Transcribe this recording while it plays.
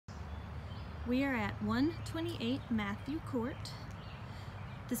We are at 128 Matthew Court.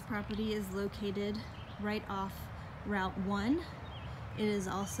 This property is located right off Route 1. It is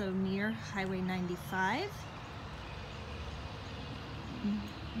also near Highway 95.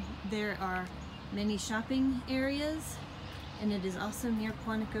 There are many shopping areas, and it is also near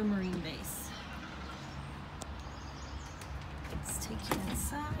Quantico Marine Base. Let's take you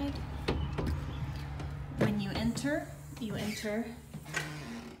inside. When you enter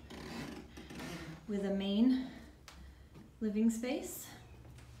with a main living space.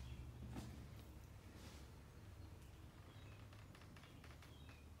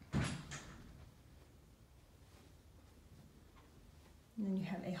 And then you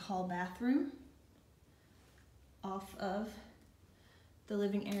have a hall bathroom off of the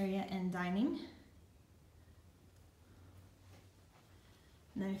living area and dining.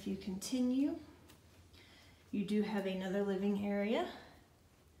 And then if you continue, you do have another living area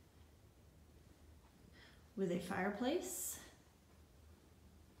with a fireplace,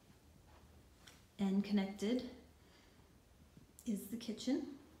 and connected is the kitchen.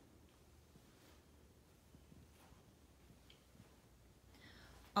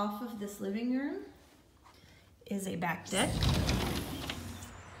 Off of this living room is a back deck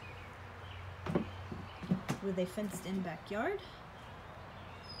with a fenced-in backyard.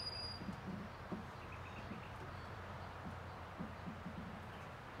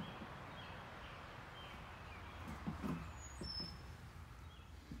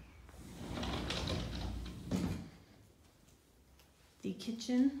 The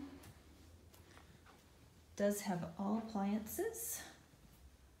kitchen does have all appliances.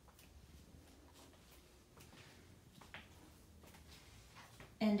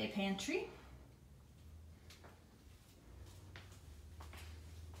 And a pantry.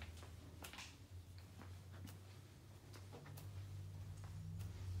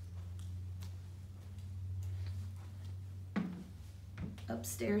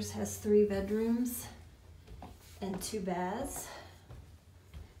 Upstairs has 3 bedrooms and 2 baths.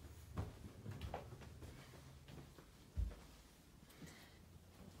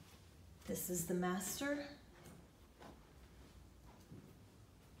 This is the master.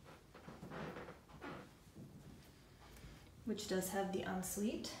 Which does have the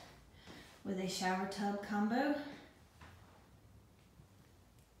ensuite with a shower tub combo.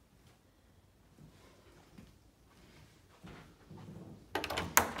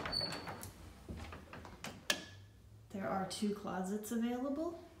 There are 2 closets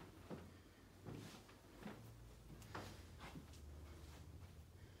available.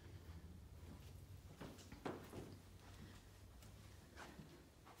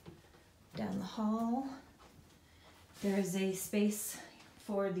 Down the hall, there is a space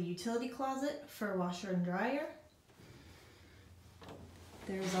for the utility closet for a washer and dryer.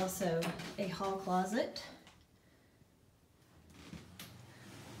 There is also a hall closet.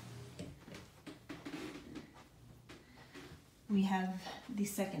 We have the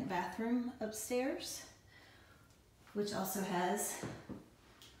second bathroom upstairs, which also has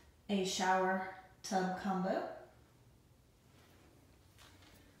a shower tub combo.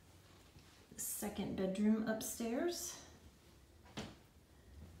 Second bedroom upstairs.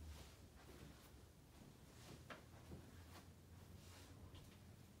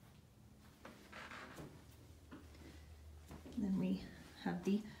 And then we have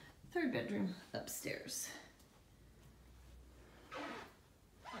the third bedroom upstairs.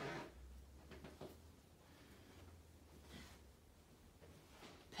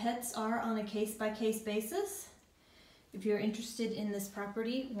 Pets are on a case-by-case basis. If you're interested in this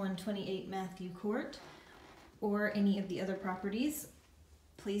property, 128 Matthew Court, or any of the other properties,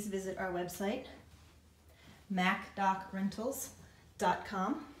 please visit our website,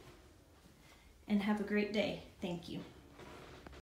 macdocrentals.com, and have a great day. Thank you.